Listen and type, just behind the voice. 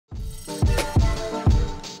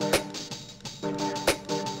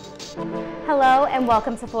Hello and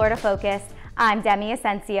welcome to Florida Focus. I'm Demi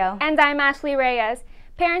Asensio. And I'm Ashley Reyes.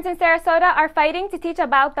 Parents in Sarasota are fighting to teach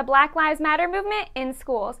about the Black Lives Matter movement in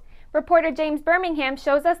schools. Reporter James Birmingham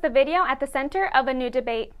shows us the video at the center of a new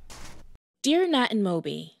debate. Dear Nat and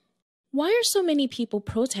Moby, why are so many people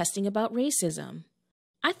protesting about racism?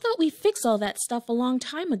 I thought we fixed all that stuff a long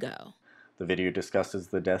time ago. The video discusses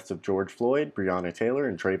the deaths of George Floyd, Breonna Taylor,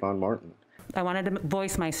 and Trayvon Martin. I wanted to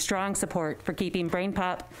voice my strong support for keeping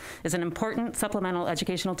BrainPop as an important supplemental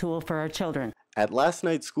educational tool for our children. At last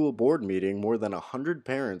night's school board meeting, more than 100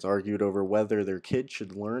 parents argued over whether their kids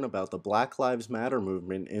should learn about the Black Lives Matter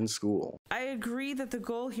movement in school. I agree that the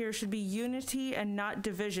goal here should be unity and not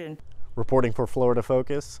division. Reporting for Florida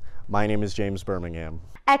Focus, my name is James Birmingham.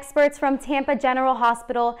 Experts from Tampa General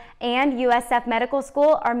Hospital and USF Medical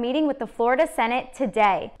School are meeting with the Florida Senate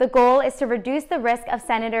today. The goal is to reduce the risk of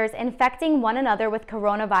senators infecting one another with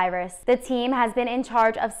coronavirus. The team has been in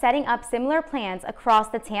charge of setting up similar plans across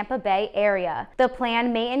the Tampa Bay area. The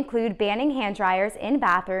plan may include banning hand dryers in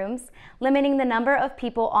bathrooms, limiting the number of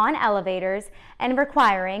people on elevators, and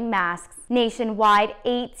requiring masks. Nationwide,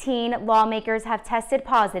 18 lawmakers have tested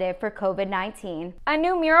positive for COVID-19. A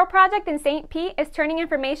new mural project in St. Pete is turning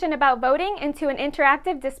information about voting into an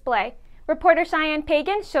interactive display. Reporter Cheyenne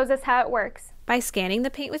Pagan shows us how it works. By scanning the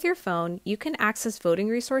paint with your phone, you can access voting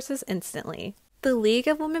resources instantly. The League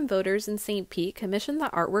of Women Voters in St. Pete commissioned the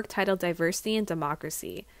artwork titled Diversity and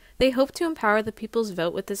Democracy. They hope to empower the people's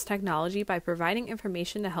vote with this technology by providing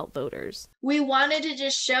information to help voters. We wanted to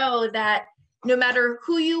just show that no matter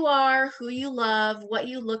who you are, who you love, what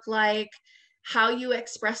you look like, how you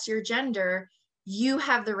express your gender, you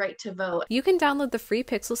have the right to vote. You can download the free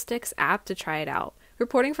Pixel Sticks app to try it out.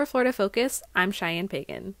 Reporting for Florida Focus, I'm Cheyenne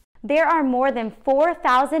Pagan. There are more than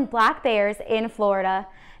 4,000 black bears in Florida.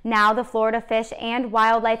 Now the Florida Fish and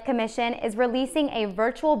Wildlife Commission is releasing a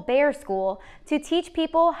virtual bear school to teach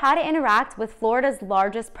people how to interact with Florida's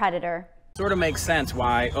largest predator. Sort of makes sense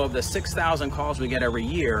why of the 6,000 calls we get every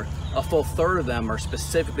year, a full third of them are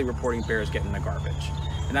specifically reporting bears getting the garbage.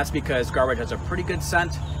 And that's because garbage has a pretty good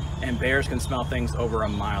scent and bears can smell things over a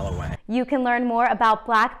mile away. You can learn more about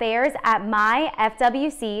black bears at myfwc.com.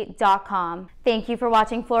 Thank you for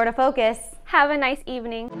watching Florida Focus. Have a nice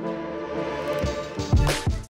evening.